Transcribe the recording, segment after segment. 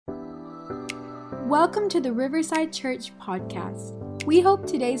Welcome to the Riverside Church podcast. We hope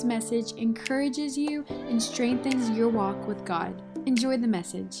today's message encourages you and strengthens your walk with God. Enjoy the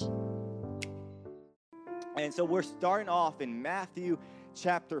message. And so we're starting off in Matthew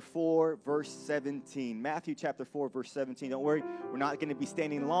chapter 4, verse 17. Matthew chapter 4, verse 17. Don't worry, we're not going to be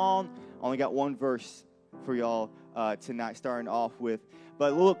standing long. Only got one verse for y'all tonight, starting off with.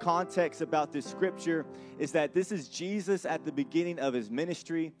 But a little context about this scripture is that this is Jesus at the beginning of his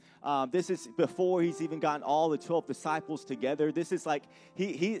ministry. This is before he's even gotten all the 12 disciples together. This is like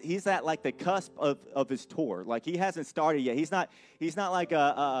he's at like the cusp of his tour. Like he hasn't started yet. He's not like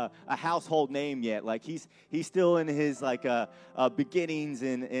a household name yet. Like he's still in his like beginnings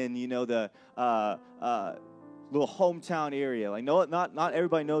in you know the little hometown area. Like not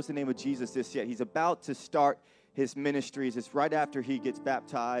everybody knows the name of Jesus just yet. He's about to start his ministries. It's right after he gets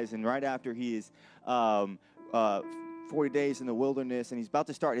baptized and right after he is 40 days in the wilderness, and he's about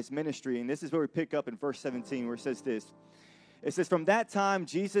to start his ministry. And this is where we pick up in verse 17, where it says this. It says, "From that time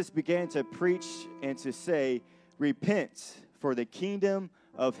Jesus began to preach and to say, 'Repent, for the kingdom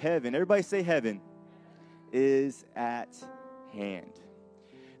of heaven,'" everybody say heaven, "is at hand."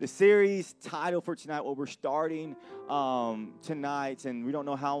 The series title for tonight, what we're starting tonight, and we don't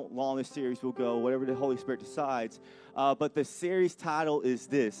know how long this series will go, whatever the Holy Spirit decides, but the series title is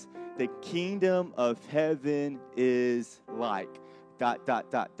this: "The Kingdom of Heaven is like, ... That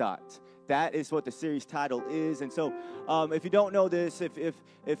is what the series title is. And so if you don't know this, if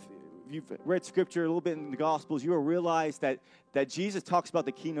you've read Scripture a little bit in the Gospels, you will realize that Jesus talks about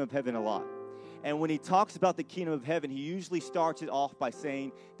the kingdom of heaven a lot. And when he talks about the kingdom of heaven, he usually starts it off by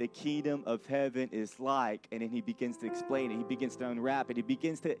saying, "The kingdom of heaven is like," and then he begins to explain it. He begins to unwrap it. He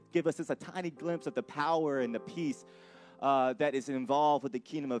begins to give us just a tiny glimpse of the power and the peace that is involved with the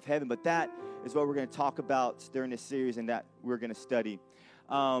kingdom of heaven. But that is what we're going to talk about during this series and that we're going to study.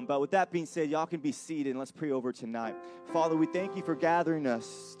 But with that being said, y'all can be seated and let's pray over tonight. Father, we thank you for gathering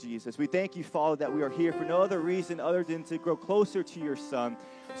us, Jesus. We thank you, Father, that we are here for no other reason other than to grow closer to your Son.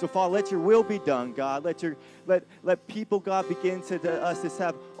 So, Father, let your will be done, God. Let people, God, begin to us just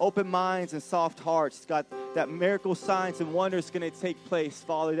have open minds and soft hearts, God, that miracle signs and wonders going to take place,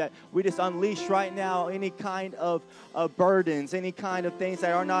 Father, that we just unleash right now any kind of burdens, any kind of things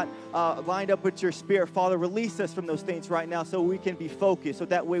that are not lined up with your Spirit. Father, release us from those things right now so we can be focused, so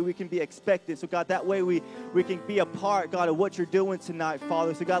that way we can be expectant. So, God, that way we can be a part, God, of what you're doing tonight,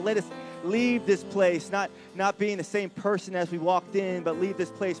 Father. So, God, let us leave this place not being the same person as we walked in, but leave this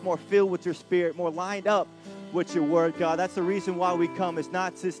place more filled with your Spirit, more lined up with your word, God. That's the reason why we come, is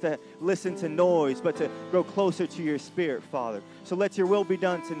not just to listen to noise, but to grow closer to your Spirit, Father. So let your will be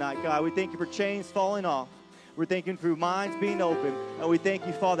done tonight, God. We thank you for chains falling off. We're thanking for minds being open, and we thank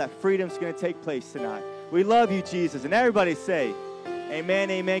you, Father, that freedom's going to take place tonight. We love you, Jesus. And everybody say,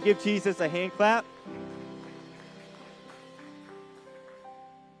 amen, amen. Give Jesus a hand clap.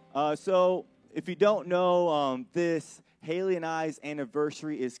 So if you don't know, this Haley and I's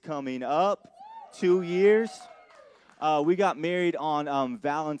anniversary is coming up. 2 years. We got married on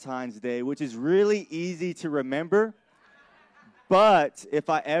Valentine's Day, which is really easy to remember. But if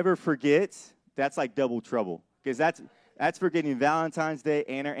I ever forget, that's like double trouble, because that's forgetting Valentine's Day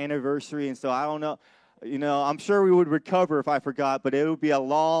and our anniversary. And so I don't know, I'm sure we would recover if I forgot, but it would be a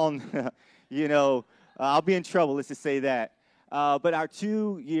long, I'll be in trouble. Let's just say that. But our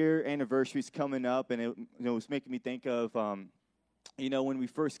 2-year anniversary is coming up, and it was making me think of, when we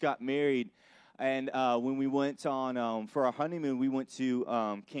first got married. And when we went on, for our honeymoon, we went to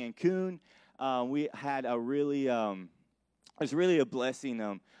Cancun. We had a really, it was really a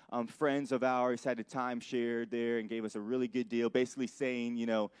blessing. Friends of ours had a timeshare there and gave us a really good deal, basically saying,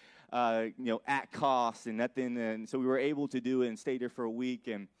 at cost and nothing. And so we were able to do it and stay there for a week.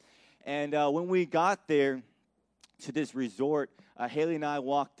 And when we got there to this resort, Haley and I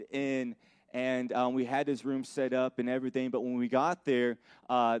walked in, and we had this room set up and everything. But when we got there,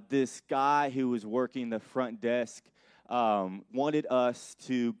 this guy who was working the front desk wanted us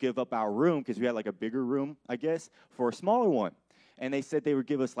to give up our room, because we had like a bigger room, I guess, for a smaller one. And they said they would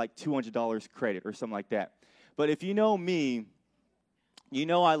give us like $200 credit or something like that. But if you know me,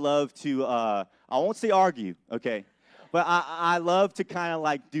 I love to, I won't say argue, okay? But I love to kind of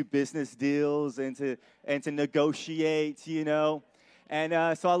like do business deals and to negotiate,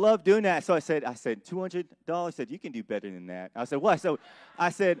 And so I love doing that. So I said, $200? I said, you can do better than that. I said, what? So I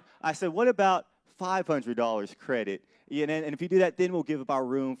said, what about $500 credit? And if you do that, then we'll give up our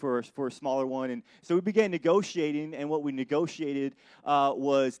room for a smaller one. And so we began negotiating, and what we negotiated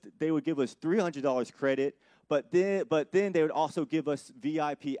was they would give us $300 credit, but then they would also give us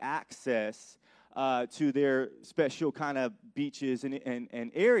VIP access to their special kind of beaches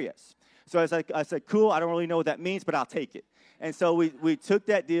and areas. So I said, cool, I don't really know what that means, but I'll take it. And so we took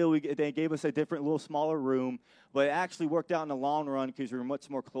that deal. They gave us a different, little smaller room, but it actually worked out in the long run because we were much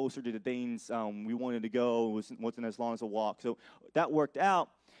more closer to the things we wanted to go. It wasn't as long as a walk. So that worked out.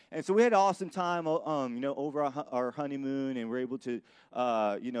 And so we had an awesome time, over our honeymoon, and we were able to,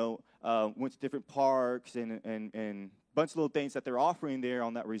 went to different parks and a bunch of little things that they're offering there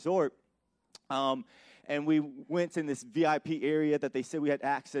on that resort. And we went in this VIP area that they said we had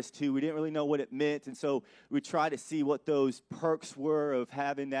access to. We didn't really know what it meant, and so we tried to see what those perks were of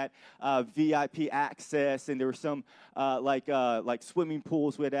having that VIP access. And there were some like swimming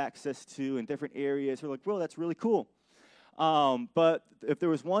pools we had access to in different areas. We're like, bro, that's really cool. But if there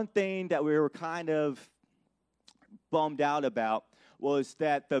was one thing that we were kind of bummed out about, was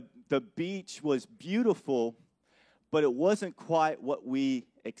that the beach was beautiful, but it wasn't quite what we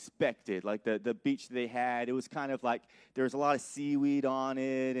expected. Like the beach they had, it was kind of like there was a lot of seaweed on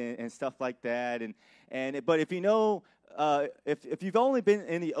it and stuff like that. But if you know, if you've only been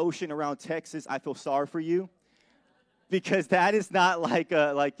in the ocean around Texas, I feel sorry for you. Because that is not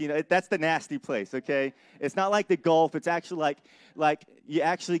that's the nasty place, okay? It's not like the Gulf. It's actually like you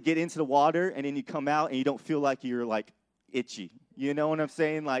actually get into the water and then you come out and you don't feel like you're like itchy. You know what I'm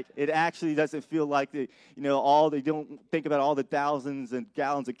saying? Like it actually doesn't feel like they don't think about all the thousands and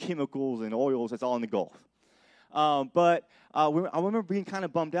gallons of chemicals and oils that's all in the Gulf. But I remember being kind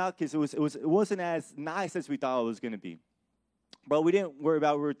of bummed out because it wasn't as nice as we thought it was going to be. But we didn't worry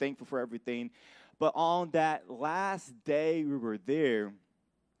about it. We were thankful for everything. But on that last day we were there,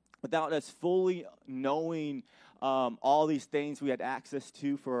 without us fully knowing all these things we had access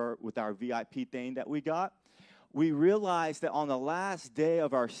to with our VIP thing that we got, we realized that on the last day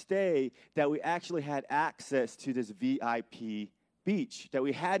of our stay that we actually had access to this VIP beach, that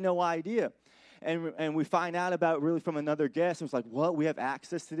we had no idea. And we find out about it really from another guest. And it's like, what? We have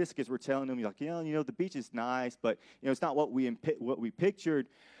access to this? Because we're telling them, like, the beach is nice, but, it's not what we pictured.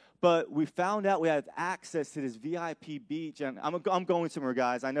 But we found out we had access to this VIP beach. And I'm going somewhere,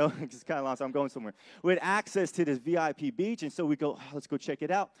 guys. I know it's kind of long, so I'm going somewhere. We had access to this VIP beach, and so we go, let's go check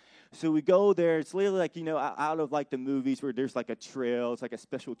it out. So we go there. It's literally like, out of like the movies where there's like a trail. It's like a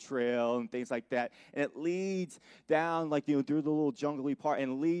special trail and things like that. And it leads down like, through the little jungly part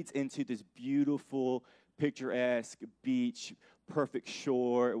and leads into this beautiful, picturesque beach, perfect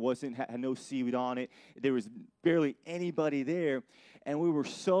shore. It had no seaweed on it. There was barely anybody there. And we were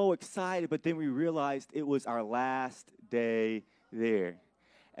so excited, but then we realized it was our last day there.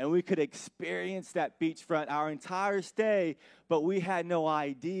 And we could experience that beachfront our entire stay, but we had no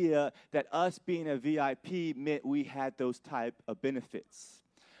idea that us being a VIP meant we had those type of benefits.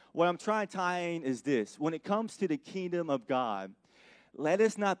 What I'm trying to tie in is this. When it comes to the kingdom of God, let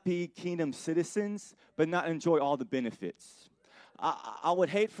us not be kingdom citizens, but not enjoy all the benefits. I would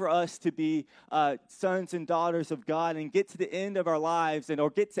hate for us to be sons and daughters of God and get to the end of our lives or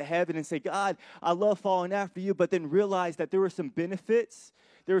get to heaven and say, God, I love following after you, but then realize that there were some benefits,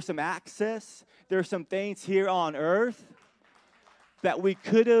 there was some access, there are some things here on earth that we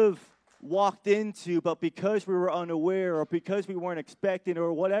could have walked into, but because we were unaware or because we weren't expecting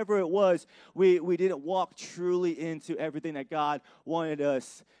or whatever it was, we didn't walk truly into everything that God wanted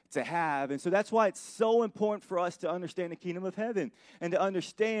us to have. And so that's why it's so important for us to understand the kingdom of heaven and to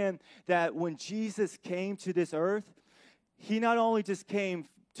understand that when Jesus came to this earth, he not only just came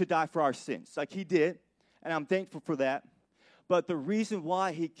to die for our sins, like he did, and I'm thankful for that, but the reason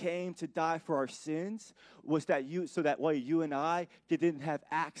why he came to die for our sins was so that way you and I didn't have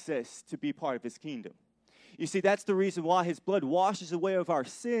access to be part of his kingdom. You see, that's the reason why his blood washes away of our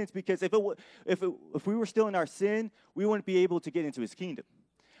sins, because if we were still in our sin, we wouldn't be able to get into his kingdom.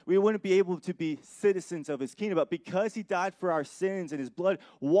 We wouldn't be able to be citizens of his kingdom. But because he died for our sins and his blood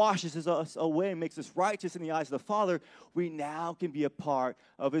washes us away and makes us righteous in the eyes of the Father, we now can be a part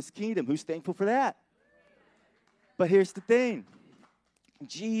of his kingdom. Who's thankful for that? But here's the thing.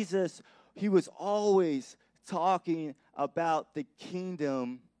 Jesus, he was always talking about the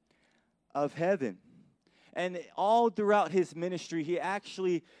kingdom of heaven. And all throughout his ministry, he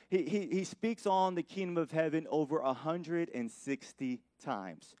actually he speaks on the kingdom of heaven over 160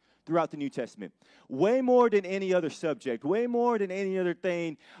 times throughout the New Testament. Way more than any other subject, way more than any other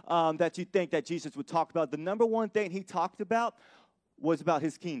thing that you think that Jesus would talk about. The number one thing he talked about was about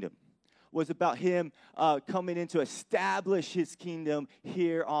his kingdom. Was about him coming in to establish his kingdom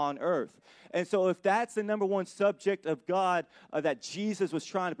here on earth. And so if that's the number one subject of God that Jesus was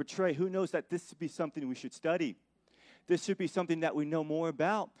trying to portray, who knows that this would be something we should study. this should be something that we know more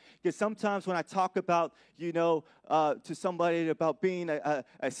about. Because sometimes when I talk about, to somebody about being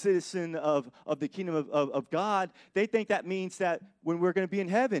a citizen of the kingdom of God, they think that means that when we're going to be in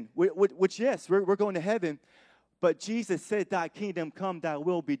heaven, which yes, we're going to heaven. But Jesus said, thy kingdom come, thy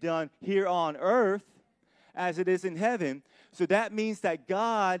will be done here on earth as it is in heaven. So that means that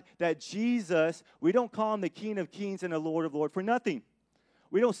God, that Jesus, we don't call him the King of Kings and the Lord of Lords for nothing.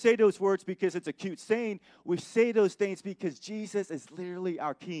 We don't say those words because it's a cute saying. We say those things because Jesus is literally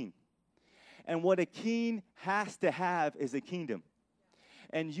our king. And what a king has to have is a kingdom.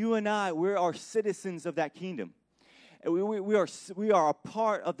 And you and I, we are citizens of that kingdom. And we are a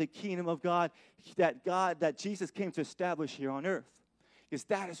part of the kingdom of God that Jesus came to establish here on earth. Because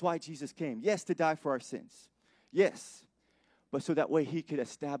that is why Jesus came. Yes, to die for our sins. Yes. But so that way he could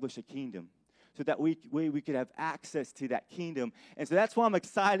establish a kingdom. So that we could have access to that kingdom. And so that's why I'm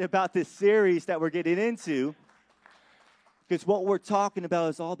excited about this series that we're getting into. Because what we're talking about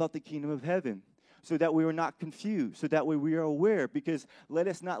is all about the kingdom of heaven. So that we are not confused. So that way we are aware. Because let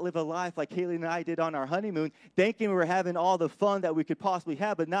us not live a life like Haley and I did on our honeymoon, thinking we were having all the fun that we could possibly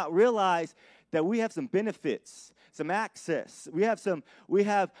have, but not realize that we have some benefits, some access. We have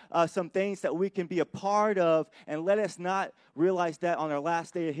some things that we can be a part of, and let us not realize that on our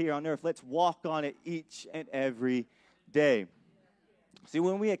last day here on earth. Let's walk on it each and every day. See,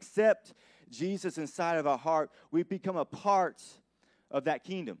 when we accept Jesus inside of our heart, we become a part of that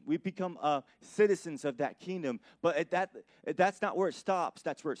kingdom. We become citizens of that kingdom. But that's not where it stops.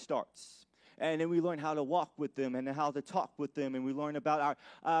 That's where it starts. And then we learn how to walk with them and how to talk with them. And we learn about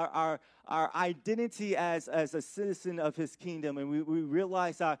our identity as a citizen of his kingdom. And we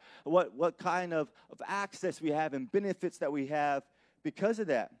realize what kind of access we have and benefits that we have because of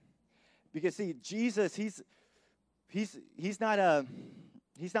that. Because, see, Jesus, he's not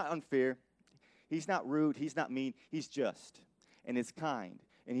unfair. He's not rude. He's not mean. He's just. And he's kind.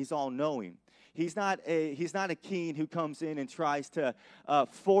 And he's all-knowing. He's not a king who comes in and tries to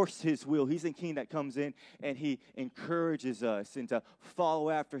force his will. He's a king that comes in and he encourages us and to follow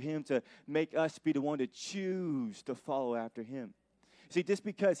after him, to make us be the one to choose to follow after him. See, just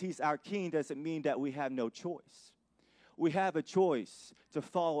because he's our king doesn't mean that we have no choice. We have a choice to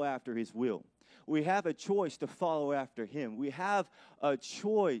follow after his will. We have a choice to follow after him. We have a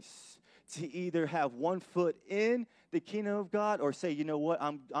choice to either have one foot in the kingdom of God or say, you know what,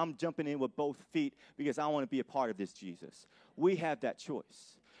 I'm jumping in with both feet because I want to be a part of this Jesus. We have that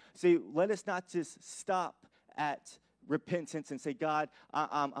choice. See, let us not just stop at repentance and say, God,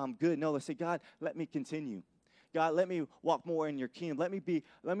 I'm good. No, let's say, God, let me continue. God, let me walk more in your kingdom. Let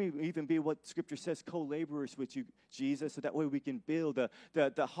me even be what Scripture says, co-laborers with you, Jesus, so that way we can build.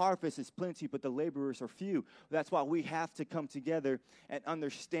 The harvest is plenty, but the laborers are few. That's why we have to come together and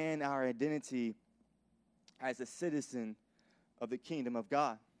understand our identity as a citizen of the kingdom of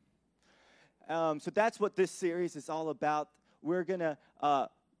God. So that's what this series is all about. We're going to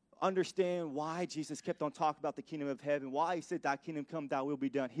understand why Jesus kept on talking about the kingdom of heaven, why he said, thy kingdom come, thy will be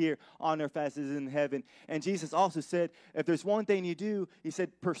done here on earth as it is in heaven. And Jesus also said, if there's one thing you do, he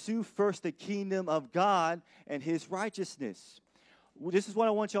said, pursue first the kingdom of God and his righteousness. This is what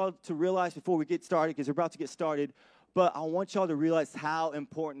I want y'all to realize before we get started, because we're about to get started. But I want y'all to realize how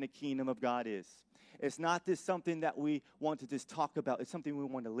important the kingdom of God is. It's not just something that we want to just talk about. It's something we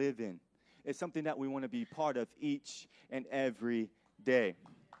want to live in. It's something that we want to be part of each and every day.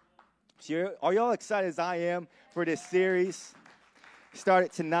 So are y'all excited as I am for this series?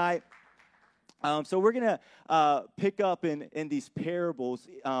 Started tonight. So we're going to pick up in these parables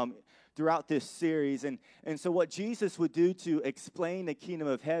throughout this series. And so what Jesus would do to explain the kingdom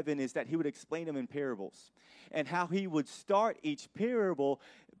of heaven is that he would explain them in parables. And how he would start each parable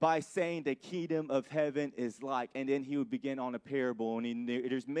by saying the kingdom of heaven is like, and then he would begin on a parable. And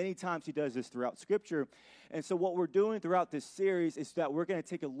there's many times he does this throughout Scripture. And so what we're doing throughout this series is that we're going to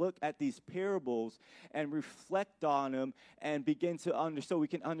take a look at these parables and reflect on them and begin to so we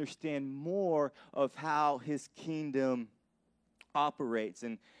can understand more of how his kingdom operates.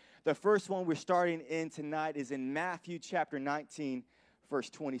 And the first one we're starting in tonight is in Matthew chapter 19, verse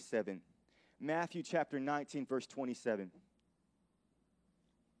 27. Matthew chapter 19, verse 27.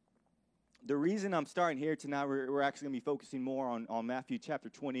 The reason I'm starting here tonight, we're actually going to be focusing more on Matthew chapter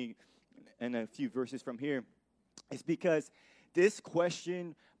 20 and a few verses from here, is because this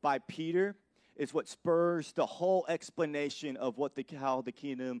question by Peter is what spurs the whole explanation of how the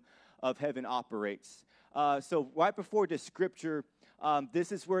kingdom of heaven operates. So right before this scripture,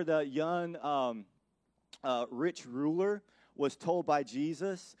 this is where the young rich ruler was told by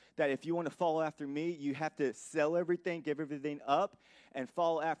Jesus that if you want to follow after me, you have to sell everything, give everything up, and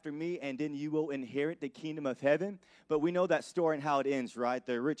follow after me, and then you will inherit the kingdom of heaven. But we know that story and how it ends, right?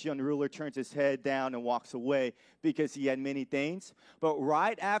 The rich young ruler turns his head down and walks away because he had many things. But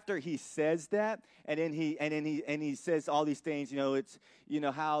right after he says that, and then he says all these things, it's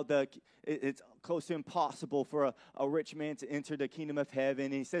how it's close to impossible for a rich man to enter the kingdom of heaven.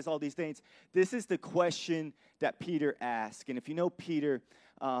 And he says all these things. This is the question that Peter asked. And if you know Peter,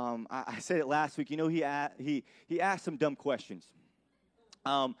 I said it last week, he asked some dumb questions.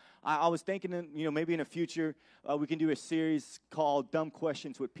 I was thinking, maybe in the future we can do a series called Dumb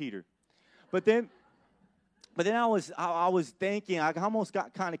Questions with Peter. But then I was thinking, I almost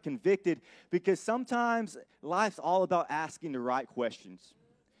got kind of convicted, because sometimes life's all about asking the right questions.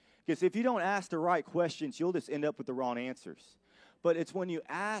 Because if you don't ask the right questions, you'll just end up with the wrong answers. But it's when you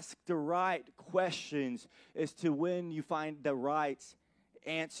ask the right questions as to when you find the right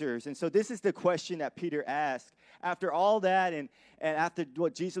answers. And so this is the question that Peter asked. After all that, and after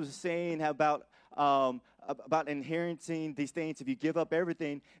what Jesus was saying about inheriting these things, if you give up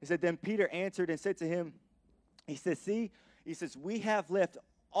everything, he said, then Peter answered and said to him, he says, we have left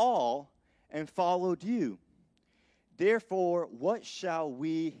all and followed you. Therefore, what shall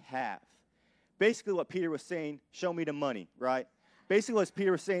we have? Basically what Peter was saying, show me the money, right? Basically what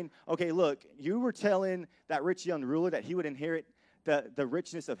Peter was saying, okay, look, you were telling that rich young ruler that he would inherit the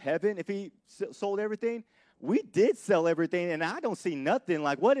richness of heaven if he sold everything. We did sell everything, and I don't see nothing.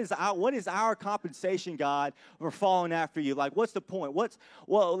 Like, what is our compensation, God, for following after you? Like, what's the point? What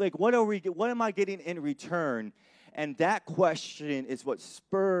am I getting in return? And that question is what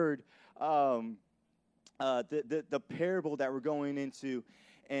spurred the parable that we're going into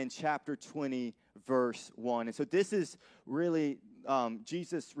in chapter 20, verse 1. And so this is really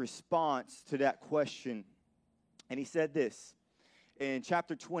Jesus' response to that question. And he said this in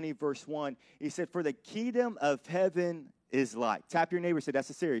chapter 20, verse 1. He said, for the kingdom of heaven is like. Tap your neighbor, say, that's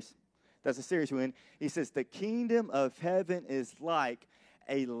a series. That's a series we're in. He says, the kingdom of heaven is like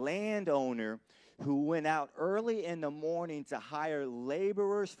a landowner who went out early in the morning to hire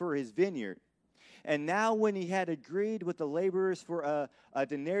laborers for his vineyard. And now when he had agreed with the laborers for a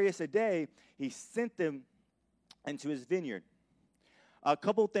denarius a day, he sent them into his vineyard. A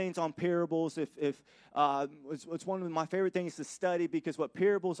couple things on parables. It's one of my favorite things to study, because what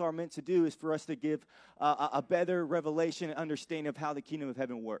parables are meant to do is for us to give a better revelation and understanding of how the kingdom of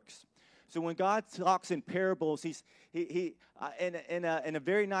heaven works. So when God talks in parables, he in a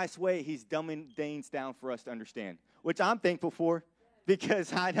very nice way, he's dumbing things down for us to understand, which I'm thankful for,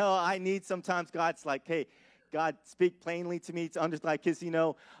 because I know I need sometimes God's like, hey, God, speak plainly to me to understand, because,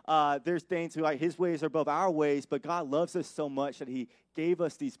 there's things like his ways are above our ways, but God loves us so much that he gave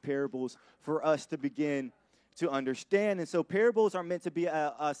us these parables for us to begin to understand. And so parables are meant to be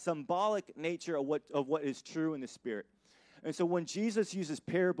a symbolic nature of what is true in the Spirit. And so when Jesus uses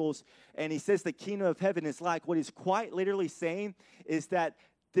parables and he says the kingdom of heaven is like, what he's quite literally saying is that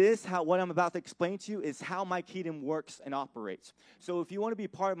what I'm about to explain to you is how my kingdom works and operates. So if you want to be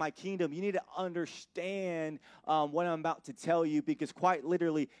part of my kingdom, you need to understand what I'm about to tell you, because quite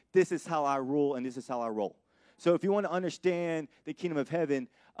literally, this is how I rule and this is how I roll. So if you want to understand the kingdom of heaven,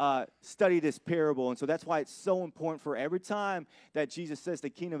 study this parable. And so that's why it's so important for every time that Jesus says the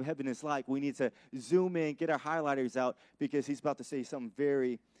kingdom of heaven is like, we need to zoom in, get our highlighters out, because he's about to say something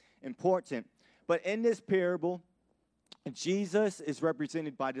very important. But in this parable, Jesus is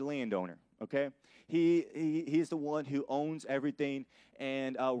represented by the landowner, okay? He is the one who owns everything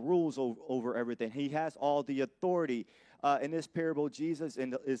and rules over everything. He has all the authority. In this parable, Jesus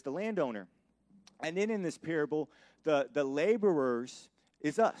is the landowner. And then in this parable, the laborers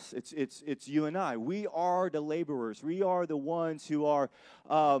is us. It's you and I. We are the laborers. We are the ones who are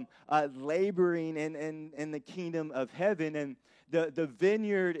laboring in the kingdom of heaven. And the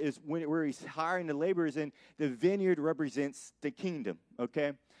vineyard is where he's hiring the laborers, and the vineyard represents the kingdom,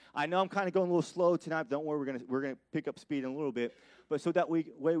 okay? I know I'm kind of going a little slow tonight, but don't worry, we're gonna pick up speed in a little bit. But so that way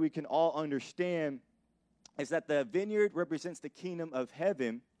we can all understand is that the vineyard represents the kingdom of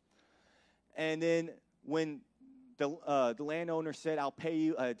heaven. And then when the landowner said, I'll pay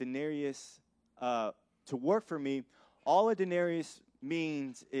you a denarius to work for me, all a denarius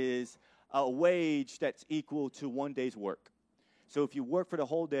means is a wage that's equal to 1 day's work. So if you work for the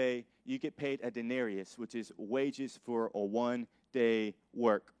whole day, you get paid a denarius, which is wages for a 1 day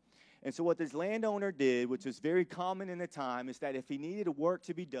work. And so what this landowner did, which was very common in the time, is that if he needed work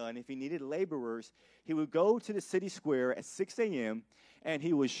to be done, if he needed laborers, he would go to the city square at 6 a.m., and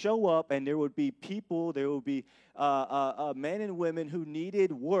he would show up, and there would be people, there would be men and women who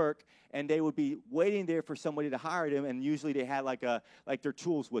needed work, and they would be waiting there for somebody to hire them, and usually they had like their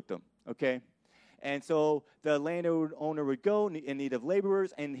tools with them, okay? And so the landowner would go in need of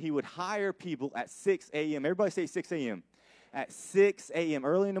laborers, and he would hire people at 6 a.m. Everybody say 6 a.m. At 6 a.m.,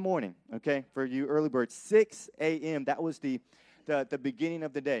 early in the morning, okay, for you early birds. 6 a.m., that was the beginning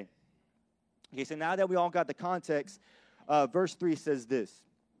of the day. Okay, so now that we all got the context, verse 3 says this.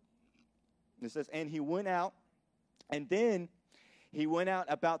 It says, and he went out, and then he went out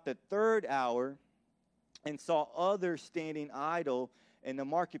about the third hour and saw others standing idle in the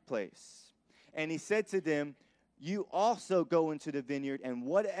marketplace. And he said to them, you also go into the vineyard, and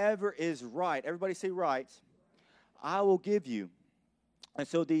whatever is right, everybody say right, I will give you. And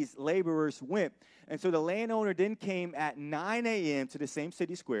so these laborers went. And so the landowner then came at 9 a.m. to the same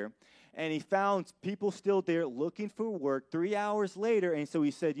city square, and he found people still there looking for work 3 hours later. And so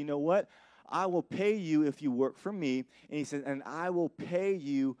he said, you know what? I will pay you if you work for me. And he said, and I will pay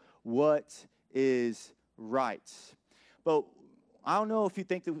you what is right. But I don't know if you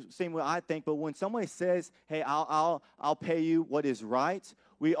think the same way I think, but when somebody says, hey, I'll pay you what is right,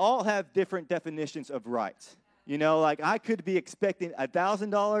 we all have different definitions of right. You know, like I could be expecting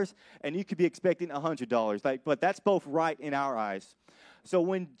 $1,000 and you could be expecting $100. But that's both right in our eyes. So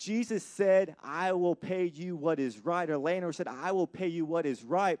when Jesus said, I will pay you what is right, or landowner said, I will pay you what is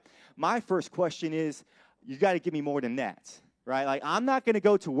right, my first question is, you got to give me more than that, right? Like, I'm not going to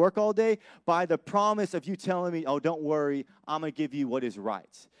go to work all day by the promise of you telling me, oh, don't worry, I'm going to give you what is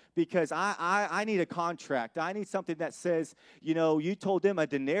right. Because I need a contract. I need something that says, you know, you told them a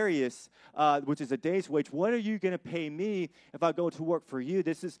denarius, which is a day's wage. What are you going to pay me if I go to work for you?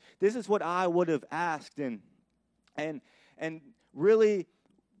 This is what I would have asked. And really,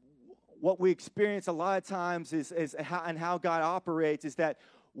 what we experience a lot of times is how God operates is that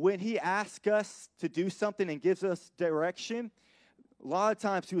when he asks us to do something and gives us direction, a lot of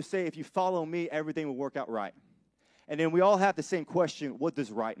times he will say, if you follow me, everything will work out right. And then we all have the same question, what does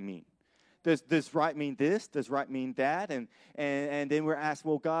right mean? Does right mean this? Does right mean that? And then we're asked,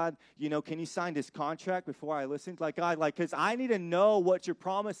 well, God, you know, can you sign this contract before I listen? Like, God, because I need to know what you're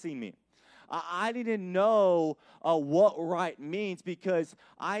promising me. I need to know what right means, because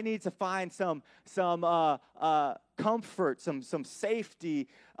I need to find some comfort, some safety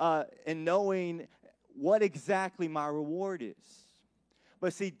in knowing what exactly my reward is.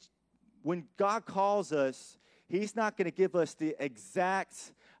 But see, when God calls us, he's not going to give us the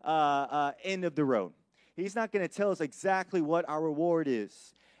exact end of the road. He's not going to tell us exactly what our reward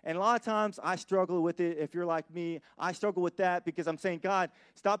is. And a lot of times I struggle with it. If you're like me, I struggle with that because I'm saying, God,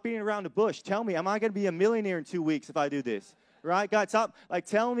 stop beating around the bush. Tell me, am I going to be a millionaire in 2 weeks if I do this? Right? God, stop.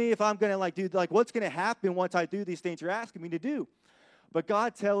 Tell me if I'm going to do, what's going to happen once I do these things you're asking me to do. But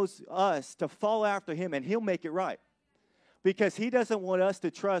God tells us to follow after him, and he'll make it right. Because he doesn't want us to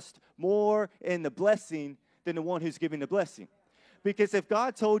trust more in the blessing than the one who's giving the blessing. Because if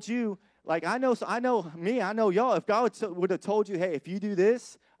God told you, I know y'all, if God would have told you, hey, if you do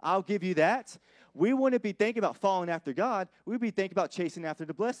this, I'll give you that, we wouldn't be thinking about following after God. We'd be thinking about chasing after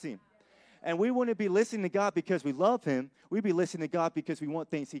the blessing. And we wouldn't be listening to God because we love him. We'd be listening to God because we want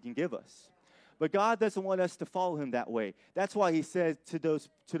things he can give us. But God doesn't want us to follow him that way. That's why he said to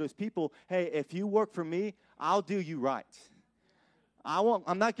those people, hey, if you work for me, I'll do you right.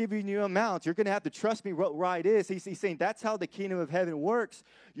 I'm not giving you amounts. You're going to have to trust me what right is. He's saying that's how the kingdom of heaven works.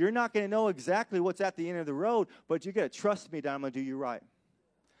 You're not going to know exactly what's at the end of the road, but you're going to trust me that I'm going to do you right.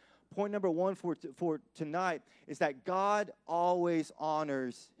 Point number one for tonight is that God always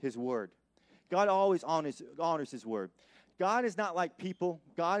honors his word. God always honors his word. God is not like people.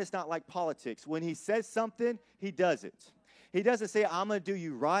 God is not like politics. When he says something, he does it. He doesn't say, I'm going to do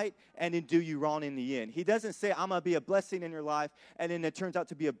you right and then do you wrong in the end. He doesn't say, I'm going to be a blessing in your life and then it turns out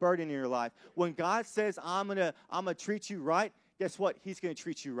to be a burden in your life. When God says, I'm going to treat you right, guess what? He's going to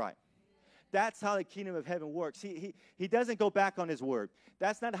treat you right. That's how the kingdom of heaven works. He doesn't go back on his word.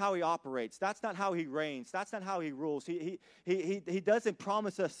 That's not how he operates. That's not how he reigns. That's not how he rules. He doesn't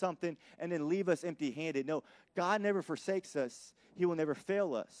promise us something and then leave us empty-handed. No, God never forsakes us. He will never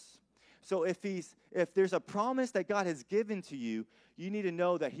fail us. So if there's a promise that God has given to you, you need to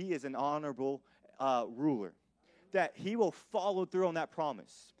know that he is an honorable ruler, that he will follow through on that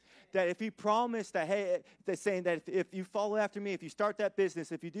promise. That if he promised that, hey, that's saying that if you follow after me, if you start that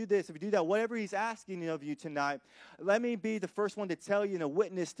business, if you do this, if you do that, whatever he's asking of you tonight, let me be the first one to tell you and a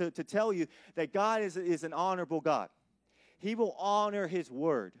witness to tell you that God is an honorable God. He will honor his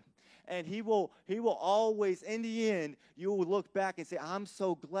word. And he will always, in the end, you will look back and say, I'm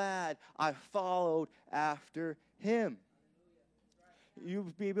so glad I followed after him. You'll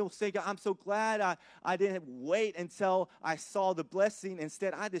be able to say, I'm so glad I didn't wait until I saw the blessing.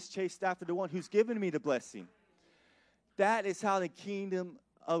 Instead, I just chased after the one who's given me the blessing. That is how the kingdom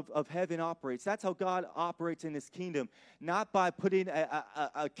of heaven operates. That's how God operates in his kingdom. Not by putting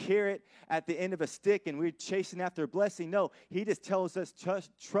a carrot at the end of a stick and we're chasing after a blessing. No, he just tells us,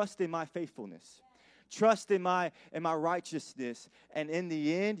 trust in my faithfulness. Trust in my righteousness. And in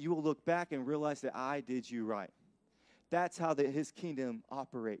the end, you will look back and realize that I did you right. That's how his kingdom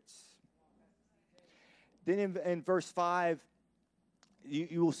operates. Then in verse 5,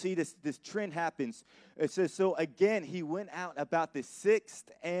 you will see this trend happens. It says, so again, he went out about the 6th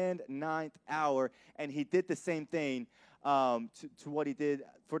and 9th hour, and he did the same thing to what he did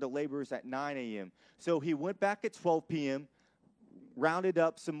for the laborers at 9 a.m. So he went back at 12 p.m., rounded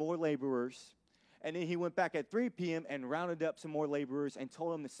up some more laborers, and then he went back at 3 p.m. and rounded up some more laborers and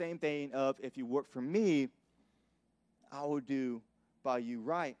told them the same thing of, if you work for me, I will do by you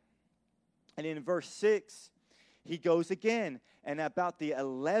right. And in verse 6, he goes again, and about the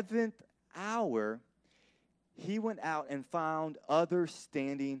 11th hour, he went out and found others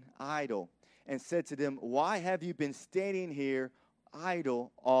standing idle, and said to them, why have you been standing here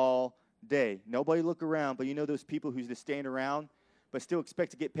idle all day? Nobody look around, but you know those people who just stand around, but still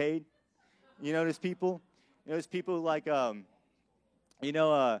expect to get paid? You know those people? You know those people like,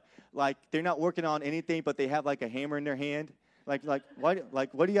 like they're not working on anything, but they have like a hammer in their hand? Like, why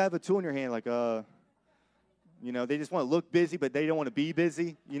do you have a tool in your hand? Like, they just want to look busy, but they don't want to be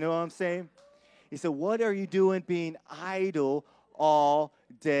busy. You know what I'm saying? He said, what are you doing being idle all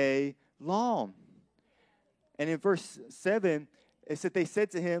day long? And in verse 7, it said, they said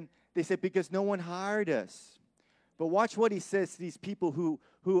to him, because no one hired us. But watch what he says to these people who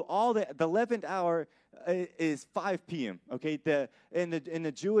all the 11th hour is 5 p.m. Okay, in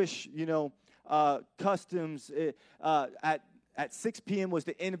the Jewish customs at 6 p.m. was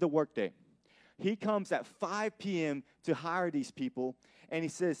the end of the workday. He comes at 5 p.m. to hire these people, and he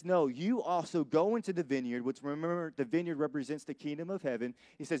says, no, you also go into the vineyard, which, remember, the vineyard represents the kingdom of heaven.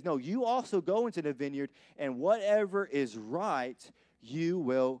 He says, no, you also go into the vineyard, and whatever is right, you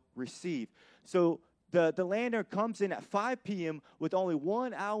will receive. So the landowner comes in at 5 p.m. with only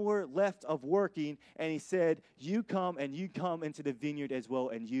 1 hour left of working, and he said, you come into the vineyard as well,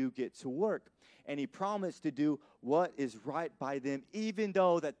 and you get to work. And he promised to do what is right by them, even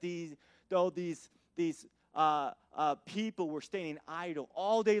though these people were standing idle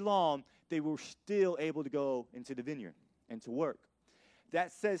all day long, they were still able to go into the vineyard and to work.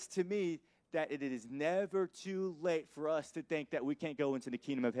 That says to me that it is never too late for us to think that we can't go into the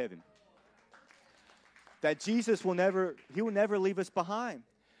kingdom of heaven. That Jesus will never leave us behind.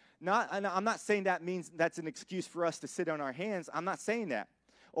 I'm not saying that means that's an excuse for us to sit on our hands. I'm not saying that.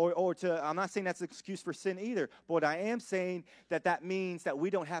 I'm not saying that's an excuse for sin either. But what I am saying that means that we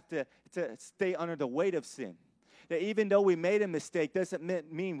don't have to stay under the weight of sin. That even though we made a mistake doesn't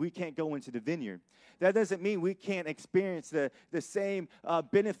mean we can't go into the vineyard. That doesn't mean we can't experience the same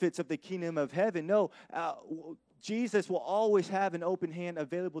benefits of the kingdom of heaven. No, Jesus will always have an open hand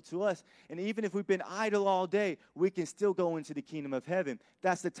available to us. And even if we've been idle all day, we can still go into the kingdom of heaven.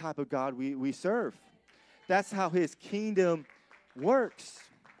 That's the type of God we serve. That's how his kingdom works.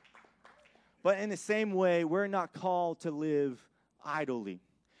 But in the same way, we're not called to live idly.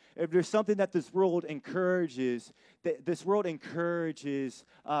 If there's something that this world encourages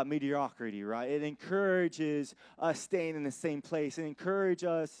mediocrity, right? It encourages us staying in the same place. It encourages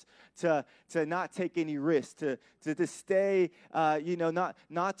us to not take any risks, to stay,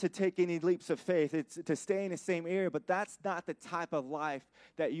 not to take any leaps of faith. It's to stay in the same area. But that's not the type of life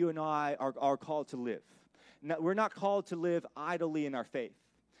that you and I are called to live. No, we're not called to live idly in our faith.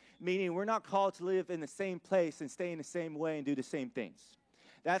 Meaning we're not called to live in the same place and stay in the same way and do the same things.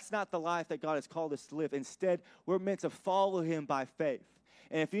 That's not the life that God has called us to live. Instead, we're meant to follow him by faith.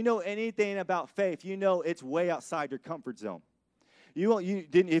 And if you know anything about faith, you know it's way outside your comfort zone.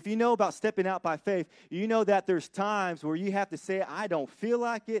 If you know about stepping out by faith, you know that there's times where you have to say, I don't feel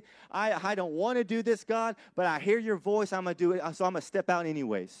like it. I don't want to do this, God, but I hear your voice. I'm going to do it, so I'm going to step out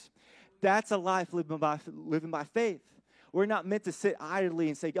anyways. That's a life living by faith. We're not meant to sit idly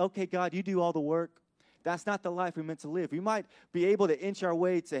and say, okay, God, you do all the work. That's not the life we're meant to live. We might be able to inch our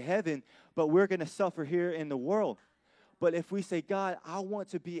way to heaven, but we're going to suffer here in the world. But if we say, God, I want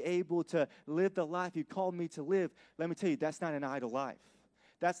to be able to live the life you called me to live, let me tell you, that's not an idle life.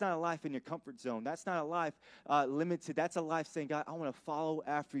 That's not a life in your comfort zone. That's not a life limited. That's a life saying, God, I want to follow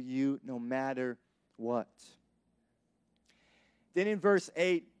after you no matter what. Then in verse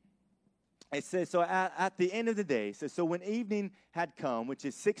 8, it says, so at the end of the day, so when evening had come, which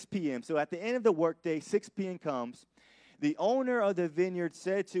is 6 p.m., so at the end of the workday, 6 p.m. comes, the owner of the vineyard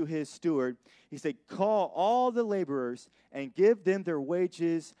said to his steward, he said, call all the laborers and give them their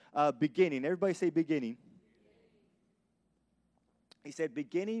wages beginning. Everybody say beginning. He said,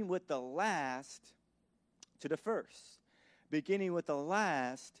 beginning with the last to the first. Beginning with the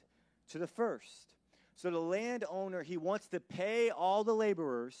last to the first. So the landowner, he wants to pay all the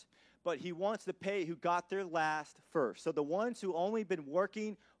laborers, but he wants to pay who got their last first. So the ones who only been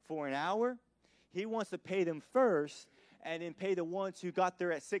working for an hour, he wants to pay them first, and then pay the ones who got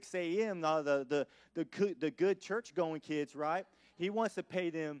there at 6 a.m., the good church-going kids, right? He wants to pay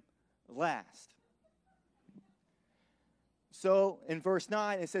them last. So in verse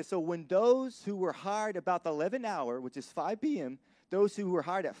 9, it says, so when those who were hired about the 11th hour, which is 5 p.m., those who were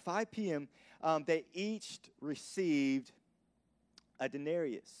hired at 5 p.m., they each received a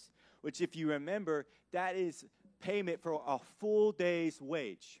denarius, which if you remember, that is payment for a full day's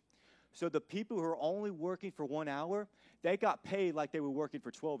wage. So the people who are only working for 1 hour, they got paid like they were working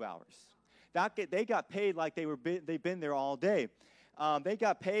for 12 hours. They got paid like they've been there all day. They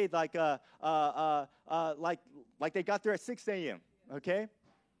got paid like they got there at 6 a.m., okay?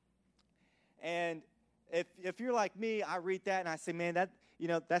 And if you're like me, I read that and I say, man,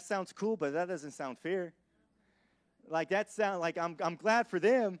 that sounds cool, but that doesn't sound fair. Like that sound like I'm glad for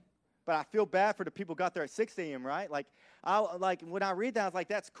them, but I feel bad for the people who got there at 6 a.m., right? Like when I read that, I was like,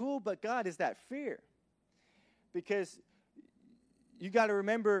 that's cool, but God, is that fair? Because you got to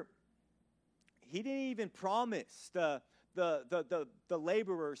remember, he didn't even promise the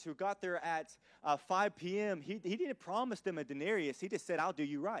laborers who got there at 5 p.m., he didn't promise them a denarius. He just said, I'll do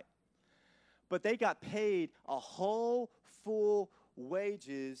you right. But they got paid a whole full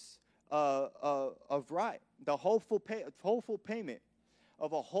wages of right, the whole full payment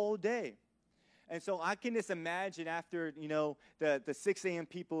of a whole day. And so I can just imagine after, the 6 a.m.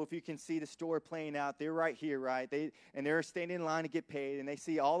 people, if you can see the story playing out, they're right here, right? They're standing in line to get paid, and they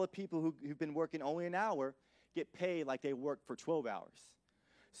see all the people who've been working only an hour get paid like they worked for 12 hours.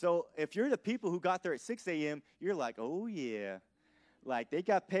 So if you're the people who got there at 6 a.m., you're like, oh, yeah. Like they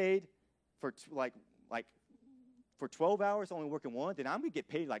got paid for for 12 hours, only working one, then I'm going to get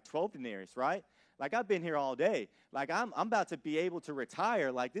paid like 12 denarius, right? Like I've been here all day. Like I'm about to be able to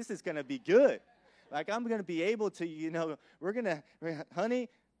retire. Like this is going to be good. Like I'm going to be able to, honey,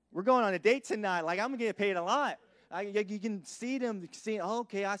 we're going on a date tonight. Like I'm going to get paid a lot. You can see them saying, oh,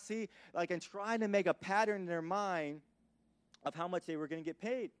 okay, I see, like, and trying to make a pattern in their mind of how much they were going to get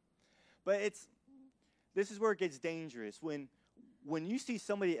paid. But this is where it gets dangerous. When you see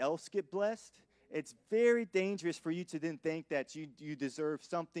somebody else get blessed, it's very dangerous for you to then think that you deserve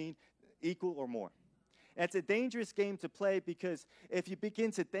something equal or more. And it's a dangerous game to play because if you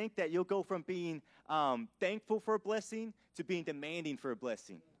begin to think that, you'll go from being thankful for a blessing to being demanding for a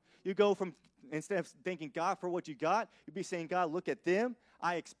blessing. You go from, instead of thanking God for what you got, you'd be saying, God, look at them.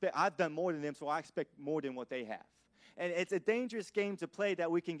 I've done more than them, so I expect more than what they have. And it's a dangerous game to play that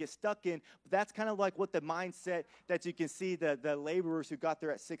we can get stuck in. But that's kind of like what the mindset that you can see the laborers who got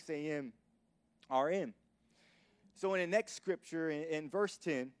there at 6 a.m. are in. So in the next scripture, in verse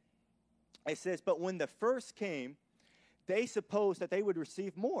 10, it says, but when the first came, they supposed that they would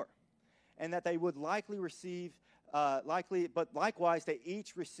receive more, and that they would likely receive, but likewise they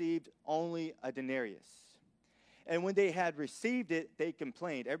each received only a denarius. And when they had received it, they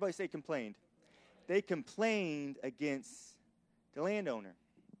complained. Everybody say complained. They complained against the landowner.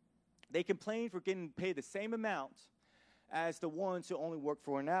 They complained for getting paid the same amount as the ones who only worked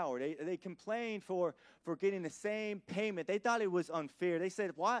for an hour. They complained for getting the same payment. They thought it was unfair. They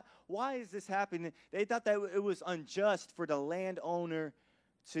said, why is this happening? They thought that it was unjust for the landowner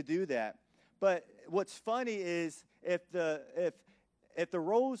to do that. But what's funny is if the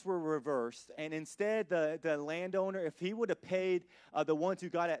roles were reversed, and instead the landowner, if he would have paid the ones who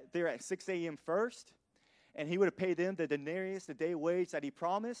got there at 6 a.m. first, and he would have paid them the denarius, the day wage that he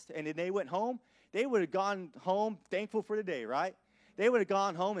promised, and then they went home, they would have gone home thankful for the day, right? They would have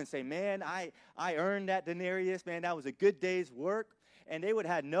gone home and say, man, I earned that denarius, man, that was a good day's work. And they would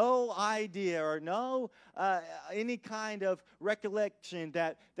have had no idea or no any kind of recollection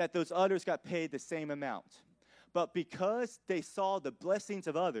that those others got paid the same amount. But because they saw the blessings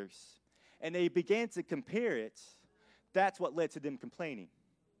of others and they began to compare it, that's what led to them complaining.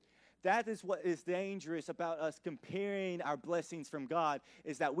 That is what is dangerous about us comparing our blessings from God,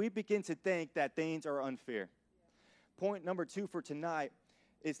 is that we begin to think that things are unfair. Point number 2 for tonight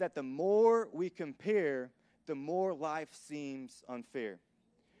is that the more we compare, the more life seems unfair.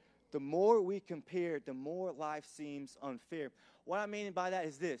 The more we compare, the more life seems unfair. What I mean by that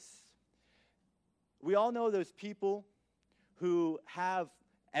is this. We all know those people who have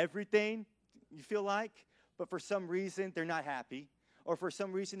everything, you feel like, but for some reason they're not happy. Or for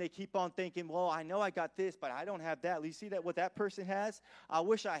some reason, they keep on thinking, well, I know I got this, but I don't have that. You see that what that person has? I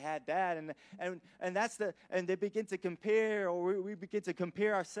wish I had that. And they begin to compare, or we begin to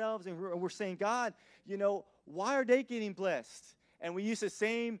compare ourselves, and we're saying, God, why are they getting blessed? And we use the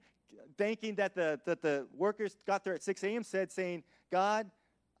same thinking that the workers got there at 6 a.m. saying, God,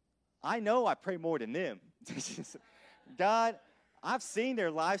 I know I pray more than them. God, I've seen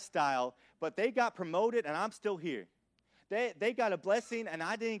their lifestyle, but they got promoted and I'm still here. They got a blessing and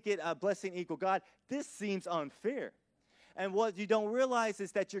I didn't get a blessing equal. God, this seems unfair. And what you don't realize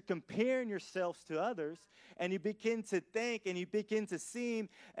is that you're comparing yourselves to others, and you begin to think and you begin to see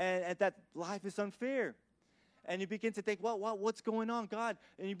and that life is unfair. And you begin to think, well, what's going on, God?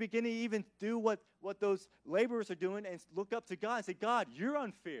 And you begin to even do what those laborers are doing and look up to God and say, God, you're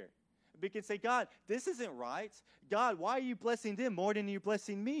unfair. We can say, God, this isn't right. God, why are you blessing them more than you're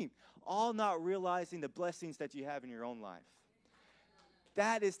blessing me? All not realizing the blessings that you have in your own life.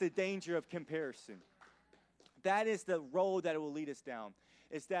 That is the danger of comparison. That is the road that it will lead us down.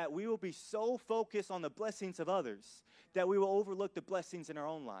 Is that we will be so focused on the blessings of others that we will overlook the blessings in our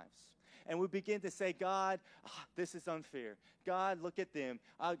own lives. And we begin to say, God, this is unfair. God, look at them.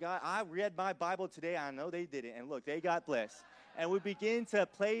 God, I read my Bible today. I know they did it. And look, they got blessed. And we begin to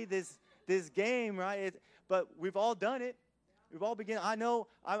play this game, right? But we've all done it. We've all begun. I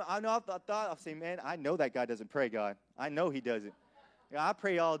say, man, I know that guy doesn't pray, God. I know he doesn't. I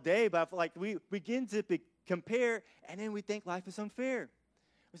pray all day, but I feel like we begin to compare, and then we think life is unfair.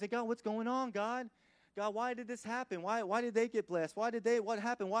 We say, God, what's going on, God? God, why did this happen? Why did they get blessed? What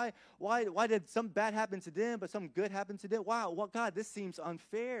happened? Why did some bad happen to them, but some good happen to them? Wow, well, God, this seems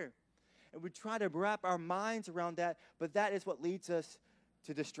unfair. And we try to wrap our minds around that, but that is what leads us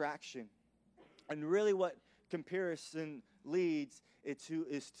to distraction. And really what comparison leads it to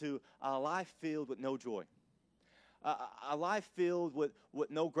is to a life filled with no joy. A life filled with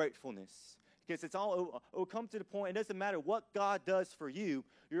no gratefulness. Because it will come to the point, it doesn't matter what God does for you,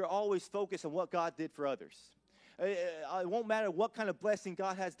 you're always focused on what God did for others. It won't matter what kind of blessing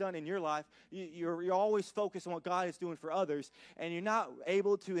God has done in your life, you're always focused on what God is doing for others, and you're not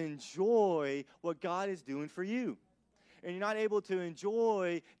able to enjoy what God is doing for you. And you're not able to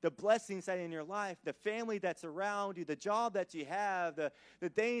enjoy the blessings that are in your life, the family that's around you, the job that you have, the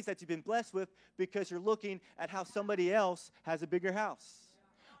things that you've been blessed with, because you're looking at how somebody else has a bigger house.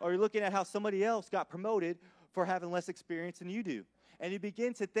 Or you're looking at how somebody else got promoted for having less experience than you do. And you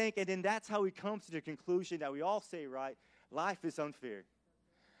begin to think, and then that's how we come to the conclusion that we all say, right? Life is unfair.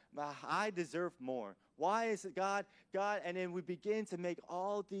 I deserve more. Why is it God? And then we begin to make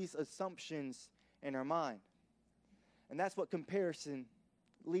all these assumptions in our mind. And that's what comparison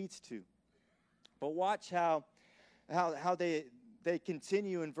leads to. But watch how they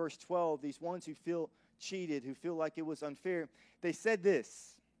continue in verse 12. These ones who feel cheated, who feel like it was unfair. They said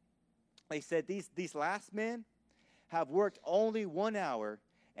this. They said, these last men have worked only 1 hour,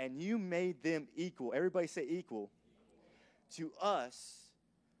 and you made them equal. Everybody say equal. To us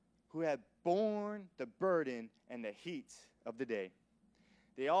who have borne the burden and the heat of the day.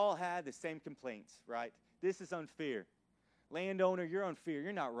 They all had the same complaints, right? This is unfair. Landowner, you're unfair.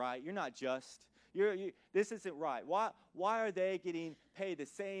 You're not right. You're not just. This isn't right. Why are they getting paid the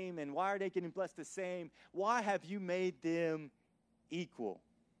same, and why are they getting blessed the same? Why have you made them equal?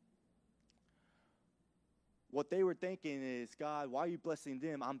 What they were thinking is, God, why are you blessing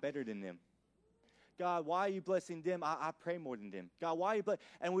them? I'm better than them. God, why are you blessing them? I pray more than them. God, why are you blessing?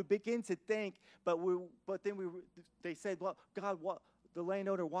 And we begin to think, they said, well, God, the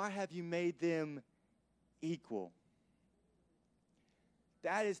landowner, why have you made them equal?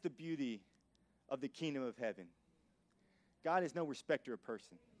 That is the beauty of the kingdom of heaven. God is no respecter of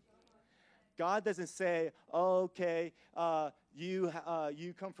person. God doesn't say, oh, okay, you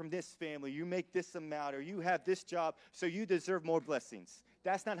come from this family, you make this amount, or you have this job, so you deserve more blessings.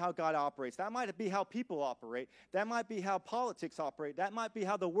 That's not how God operates. That might be how people operate. That might be how politics operate. That might be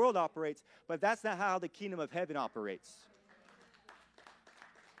how the world operates, but that's not how the kingdom of heaven operates.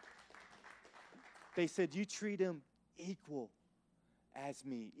 They said, you treat them equal as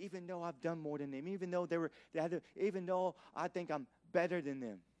me, even though I've done more than them, even though I think I'm better than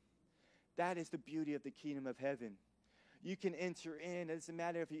them. That is the beauty of the kingdom of heaven. You can enter in. It doesn't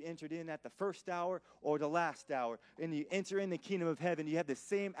matter if you entered in at the first hour or the last hour. And you enter in the kingdom of heaven, you have the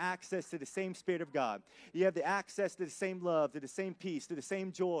same access to the same Spirit of God. You have the access to the same love, to the same peace, to the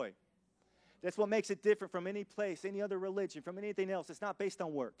same joy. That's what makes it different from any place, any other religion, from anything else. It's not based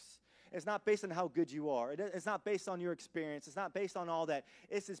on works. It's not based on how good you are. It's not based on your experience. It's not based on all that.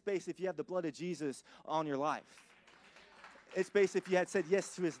 It's just based if you have the blood of Jesus on your life. It's based if you had said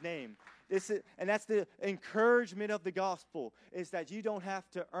yes to his name. And that's the encouragement of the gospel, is that you don't have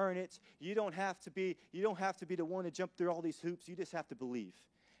to earn it. You don't have to be the one to jump through all these hoops. You just have to believe.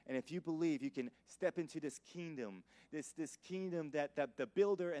 And if you believe, you can step into this kingdom, this kingdom that the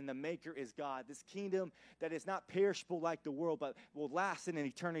builder and the maker is God, this kingdom that is not perishable like the world, but will last in an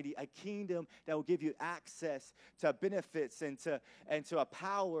eternity, a kingdom that will give you access to benefits and to a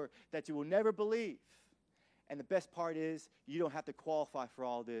power that you will never believe. And the best part is, you don't have to qualify for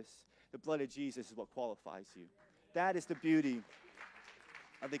all this. The blood of Jesus is what qualifies you. That is the beauty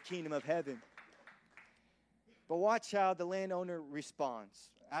of the kingdom of heaven. But watch how the landowner responds.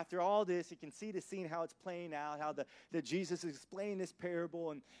 After all this, you can see the scene, how it's playing out, how the Jesus is explaining this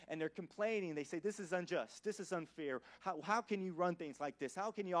parable, and they're complaining. They say, this is unjust. This is unfair. How can you run things like this?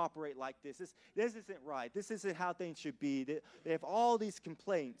 How can you operate like this? This isn't right. This isn't how things should be. They have all these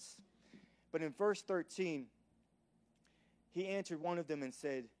complaints. But in verse 13, he answered one of them and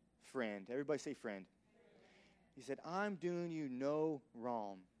said, friend. Everybody say friend. He said, I'm doing you no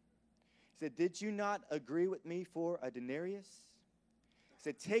wrong. He said, did you not agree with me for a denarius? He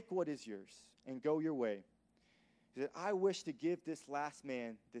said, take what is yours and go your way. He said, I wish to give this last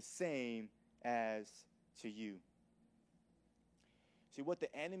man the same as to you. See, what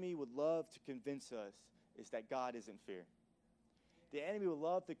the enemy would love to convince us is that God isn't fair. The enemy would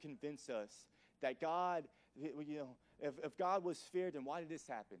love to convince us that God, if God was fair, then why did this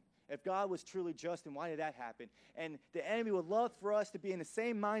happen? If God was truly just, then why did that happen? And the enemy would love for us to be in the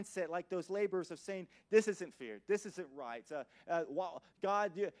same mindset like those laborers of saying, this isn't fair, this isn't right.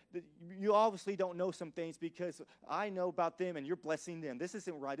 God, you obviously don't know some things because I know about them and you're blessing them. This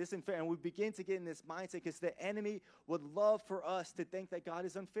isn't right, this isn't fair. And we begin to get in this mindset because the enemy would love for us to think that God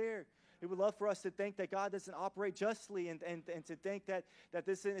is unfair. He would love for us to think that God doesn't operate justly and to think that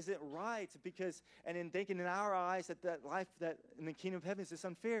this isn't right and in thinking in our eyes that life that in the kingdom of heaven is just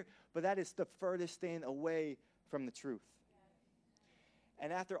unfair, but that is the furthest thing away from the truth.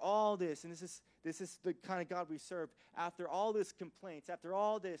 And after all this, and this is the kind of God we serve, after all this complaints, after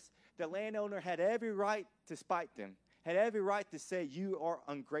all this, the landowner had every right to spite them, had every right to say, you are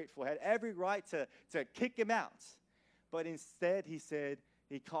ungrateful, had every right to kick him out. But instead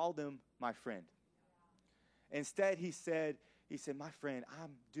he called him my friend. Instead, he said, my friend,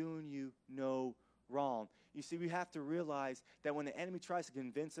 I'm doing you no wrong. You see, we have to realize that when the enemy tries to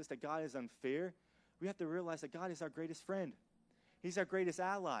convince us that God is unfair, we have to realize that God is our greatest friend. He's our greatest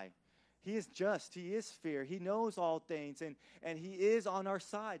ally. He is just. He is fair. He knows all things, and he is on our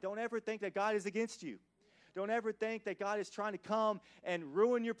side. Don't ever think that God is against you. Don't ever think that God is trying to come and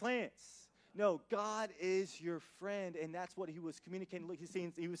ruin your plans. No, God is your friend, and that's what he was communicating. Look,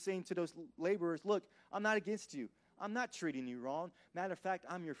 he was saying to those laborers, look, I'm not against you. I'm not treating you wrong. Matter of fact,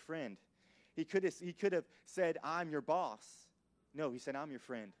 I'm your friend. He could have said, I'm your boss. No, he said, I'm your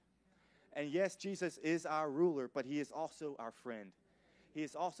friend. And yes, Jesus is our ruler, but he is also our friend. He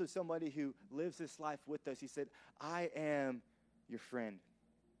is also somebody who lives this life with us. He said, I am your friend.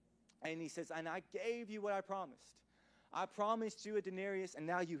 And he says, and I gave you what I promised. I promised you a denarius, and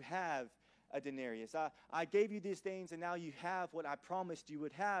now you have a denarius. I gave you these things, and now you have what I promised you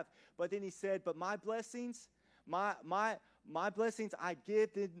would have. But then he said, but my blessings, my blessings I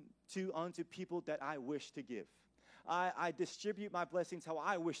give them unto people that I wish to give. I distribute my blessings how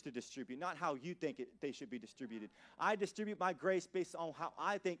I wish to distribute, not how you think they should be distributed. I distribute my grace based on how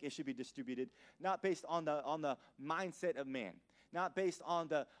I think it should be distributed, not based on the mindset of man, not based on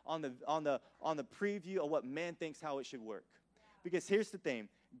the preview of what man thinks how it should work. Because here's the thing.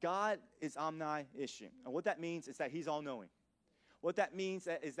 God is omniscient. And what that means is that he's all-knowing. What that means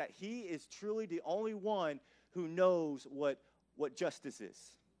is that he is truly the only one who knows what justice is.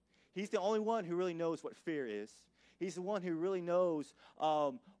 He's the only one who really knows what fear is. He's the one who really knows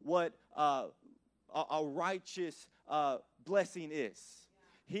what a righteous blessing is.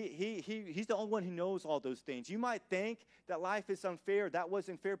 He's the only one who knows all those things. You might think that life is unfair, that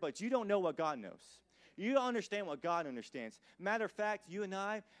wasn't fair, but you don't know what God knows. You don't understand what God understands. Matter of fact, you and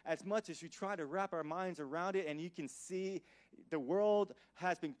I, as much as we try to wrap our minds around it, and you can see the world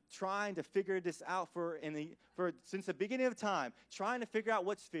has been trying to figure this out since the beginning of time, trying to figure out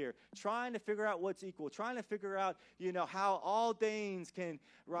what's fair, trying to figure out what's equal, trying to figure out, how all things can,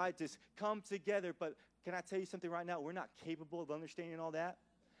 just come together. But can I tell you something right now? We're not capable of understanding all that.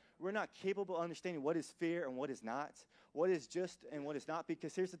 We're not capable of understanding what is fair and what is not, what is just and what is not,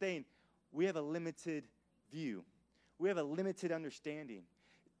 because here's the thing. We have a limited view. We have a limited understanding.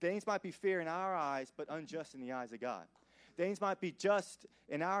 Things might be fair in our eyes, but unjust in the eyes of God. Things might be just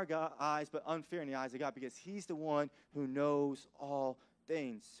in our eyes, but unfair in the eyes of God, because he's the one who knows all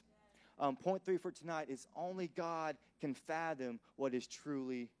things. Point 3 for tonight is only God can fathom what is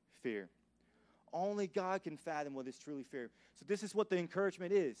truly fair. Only God can fathom what is truly fair. So this is what the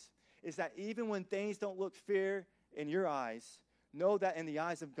encouragement is that even when things don't look fair in your eyes, know that in the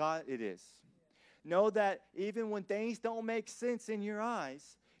eyes of God it is. Know that even when things don't make sense in your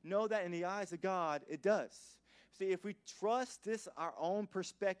eyes, know that in the eyes of God it does. See, if we trust this, our own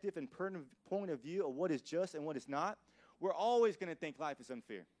perspective and point of view of what is just and what is not, we're always going to think life is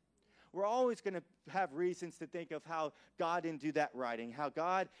unfair. We're always going to have reasons to think of how God didn't do that right, and how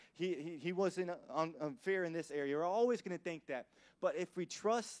God, he wasn't unfair in this area. We're always going to think that. But if we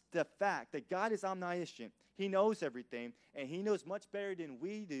trust the fact that God is omniscient, he knows everything, and he knows much better than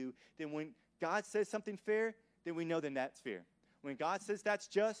we do, then when God says something fair, then we know that that's fair. When God says that's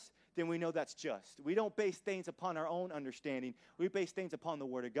just, then we know that's just. We don't base things upon our own understanding. We base things upon the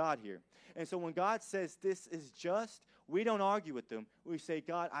Word of God here. And so when God says this is just, we don't argue with them. We say,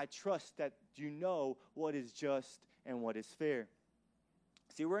 God, I trust that you know what is just and what is fair.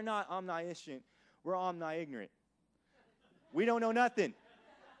 See, we're not omniscient. We're omni-ignorant. We don't know nothing.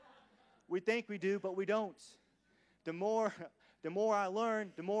 We think we do, but we don't. The more I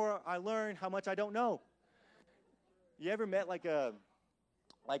learn, how much I don't know. You ever met like a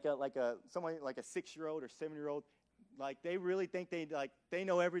 6-year-old or 7-year-old, like they really think they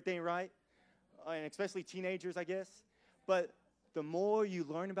know everything, right? And especially teenagers, I guess. But the more you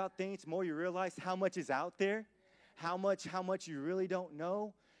learn about things, the more you realize how much is out there, how much you really don't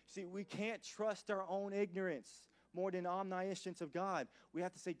know. See, we can't trust our own ignorance more than omniscience of God. We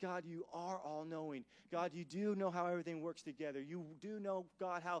have to say, God, you are all-knowing. God, you do know how everything works together. You do know,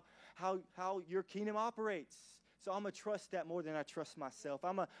 God, how your kingdom operates. So I'm going to trust that more than I trust myself.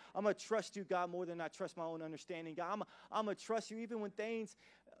 I'm going to trust you, God, more than I trust my own understanding. God, I'm going to trust you even when things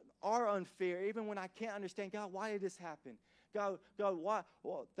are unfair, even when I can't understand, God, why did this happen? God, why?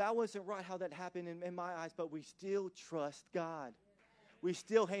 Well, that wasn't right how that happened in my eyes, but we still trust God. We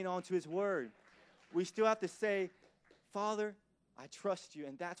still hang on to his word. We still have to say, Father, I trust you,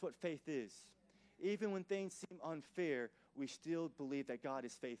 and that's what faith is. Even when things seem unfair, we still believe that God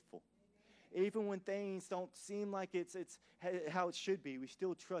is faithful. Even when things don't seem like it's how it should be, we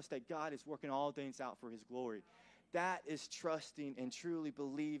still trust that God is working all things out for his glory. That is trusting and truly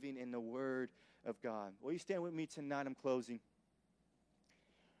believing in the word of God. Will you stand with me tonight? I'm closing.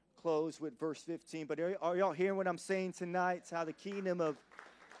 Close with verse 15. But are y'all hearing what I'm saying tonight? It's how the kingdom of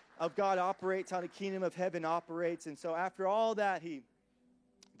God operates, how the kingdom of heaven operates. And so after all that,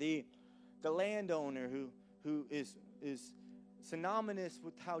 the landowner who is synonymous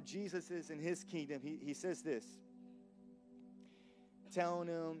with how Jesus is in his kingdom, he says this, telling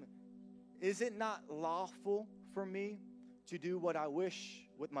him, is it not lawful for me to do what I wish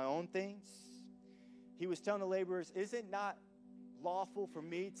with my own things? He was telling the laborers, is it not lawful for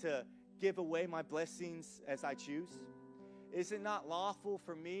me to give away my blessings as I choose? Is it not lawful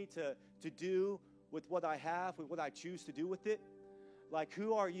for me to do with what I have, with what I choose to do with it? Like,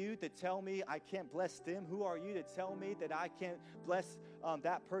 who are you to tell me I can't bless them? Who are you to tell me that I can't bless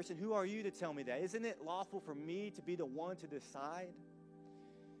that person? Who are you to tell me that? Isn't it lawful for me to be the one to decide?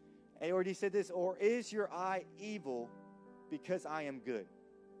 Or he said this, or is your eye evil because I am good?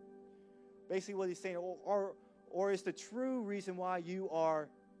 Basically what he's saying, or is the true reason why you are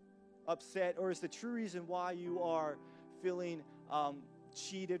upset, or is the true reason why you are feeling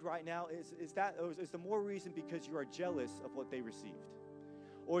cheated right now, is the more reason because you are jealous of what they received?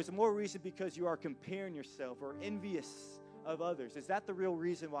 Or is the more reason because you are comparing yourself or envious of others? Is that the real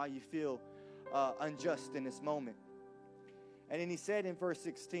reason why you feel unjust in this moment? And then he said in verse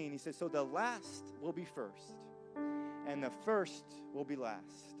 16, he said, so the last will be first, and the first will be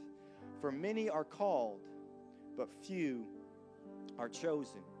last. For many are called, but few are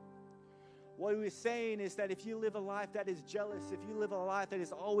chosen. What he was saying is that if you live a life that is jealous, if you live a life that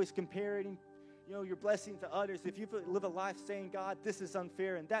is always comparing, your blessing to others, if you live a life saying, God, this is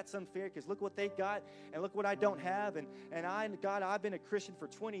unfair and that's unfair because look what they got and look what I don't have, and God, I've been a Christian for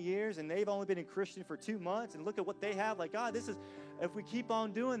 20 years and they've only been a Christian for 2 months, and look at what they have. Like, God, if we keep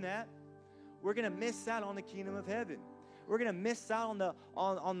on doing that, we're going to miss out on the kingdom of heaven. We're going to miss out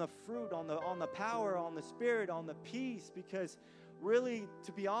on the fruit, on the power, on the spirit, on the peace, because really,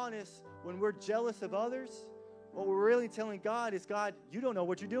 to be honest, when we're jealous of others, what we're really telling God is, God, you don't know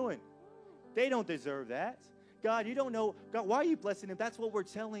what you're doing. They don't deserve that. God, you don't know. God, why are you blessing them? That's what we're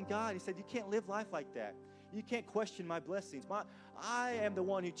telling God. He said, you can't live life like that. You can't question my blessings. I am the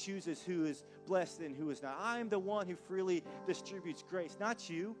one who chooses who is blessed and who is not. I am the one who freely distributes grace, not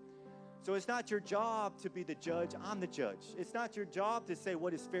you. So it's not your job to be the judge. I'm the judge. It's not your job to say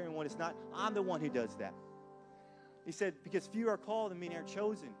what is fair and what is not. I'm the one who does that. He said, because few are called and many are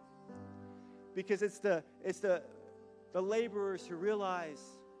chosen. Because it's the laborers who realize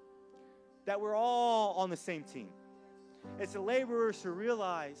that we're all on the same team. It's the laborers who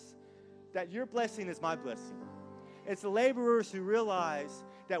realize that your blessing is my blessing. It's the laborers who realize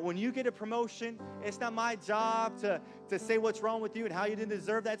that when you get a promotion, it's not my job to say what's wrong with you and how you didn't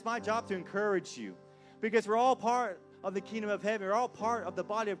deserve that. It's my job to encourage you. Because we're all part of the kingdom of heaven. We're all part of the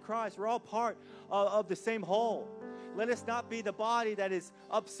body of Christ. We're all part of the same whole. Let us not be the body that is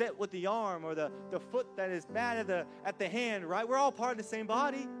upset with the arm or the foot that is mad at the hand, right? We're all part of the same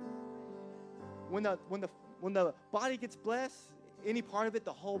body. When the body gets blessed, any part of it,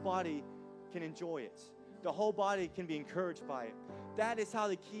 the whole body can enjoy it. The whole body can be encouraged by it. That is how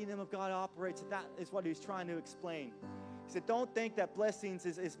the kingdom of God operates. That is what he's trying to explain. He said, don't think that blessings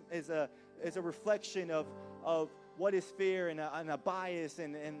is a reflection of what is fair and a bias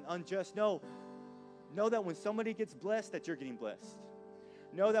and unjust. No. Know that when somebody gets blessed, that you're getting blessed.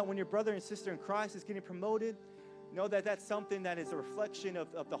 Know that when your brother and sister in Christ is getting promoted, know that that's something that is a reflection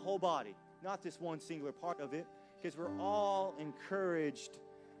of the whole body, not just one singular part of it, because we're all encouraged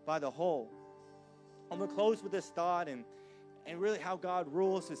by the whole. I'm going to close with this thought, and really how God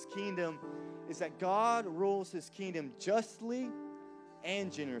rules his kingdom is that God rules his kingdom justly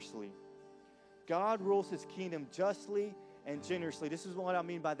and generously. God rules his kingdom justly and generously. This is what I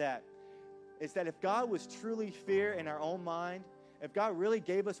mean by that. Is that if God was truly fair in our own mind, if God really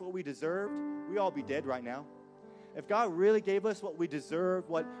gave us what we deserved, we'd all be dead right now. If God really gave us what we deserved,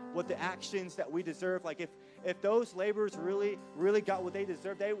 what the actions that we deserve, like if those laborers really got what they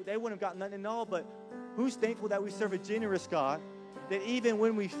deserved, they wouldn't have gotten nothing at all. But who's thankful that we serve a generous God, that even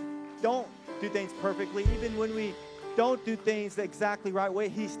when we don't do things perfectly, even when we don't do things the exactly right way,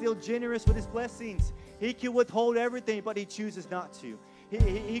 he's still generous with his blessings. He can withhold everything, but he chooses not to.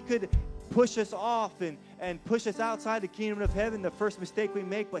 He could push us off and push us outside the kingdom of heaven, the first mistake we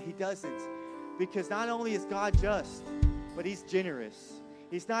make, but he doesn't. Because not only is God just, but he's generous.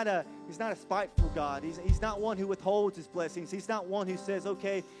 He's not a spiteful God. He's not one who withholds his blessings. He's not one who says,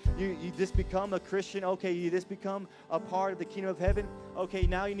 okay, you just become a Christian. Okay, you just become a part of the kingdom of heaven. Okay,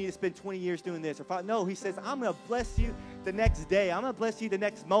 now you need to spend 20 years doing this. No, he says, I'm going to bless you the next day. I'm going to bless you the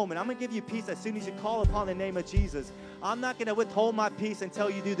next moment. I'm going to give you peace as soon as you call upon the name of Jesus. I'm not going to withhold my peace until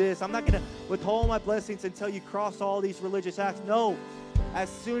you do this. I'm not going to withhold my blessings until you cross all these religious acts. No. As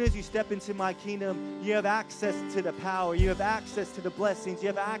soon as you step into my kingdom, you have access to the power. You have access to the blessings. You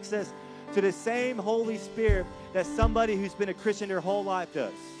have access to the same Holy Spirit that somebody who's been a Christian their whole life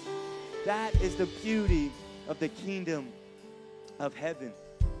does. That is the beauty of the kingdom of heaven.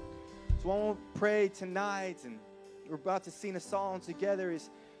 So I want to pray tonight, and we're about to sing a song together, is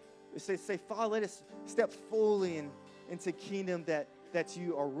say, Father, let us step fully into the kingdom that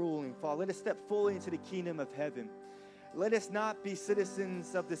you are ruling, Father. Let us step fully into the kingdom of heaven. Let us not be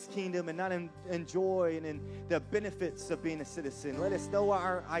citizens of this kingdom and not enjoy and the benefits of being a citizen. Let us know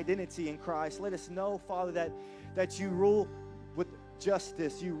our identity in Christ. Let us know, Father, that you rule with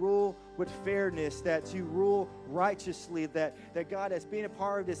justice, you rule with fairness, that you rule righteously, that God, as being a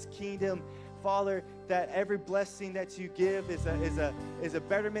part of this kingdom, Father, that every blessing that you give is a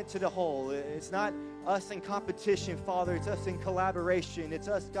betterment to the whole. It's not us in competition, Father. It's us in collaboration. It's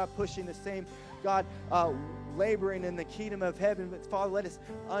us, God, pushing the same, God, laboring in the kingdom of heaven. But Father, let us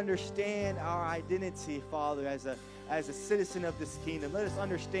understand our identity, Father, as a citizen of this kingdom. Let us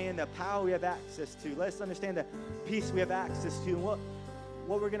understand the power we have access to. Let us understand the peace we have access to. And what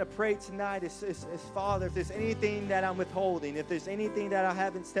we're going to pray tonight is Father, if there's anything that I'm withholding, if there's anything that I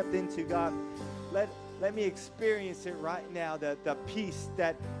haven't stepped into, God, let me experience it right now, the peace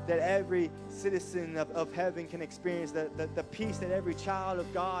that every citizen of heaven can experience, the peace that every child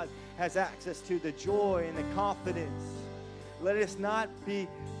of God has access to, the joy and the confidence. Let us not be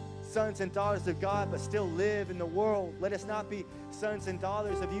sons and daughters of God, but still live in the world. Let us not be sons and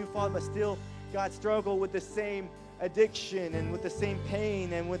daughters of you, Father, but still, God, struggle with the same addiction and with the same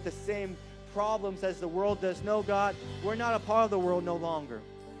pain and with the same problems as the world does. No, God, we're not a part of the world no longer.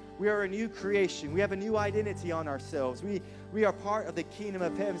 We are a new creation. We have a new identity on ourselves. We are part of the kingdom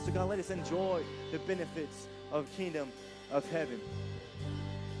of heaven. So God, let us enjoy the benefits of kingdom of heaven.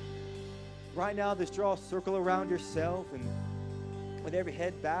 Right now, just draw a circle around yourself, and with every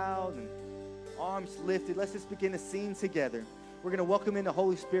head bowed and arms lifted, let's just begin to sing together. We're going to welcome in the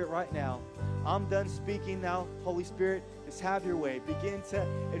Holy Spirit right now. I'm done speaking now. Holy Spirit, just have your way. Begin to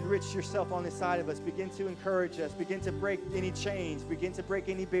enrich yourself on the side of us. Begin to encourage us. Begin to break any chains. Begin to break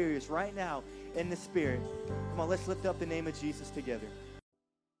any barriers right now in the Spirit. Come on, let's lift up the name of Jesus together.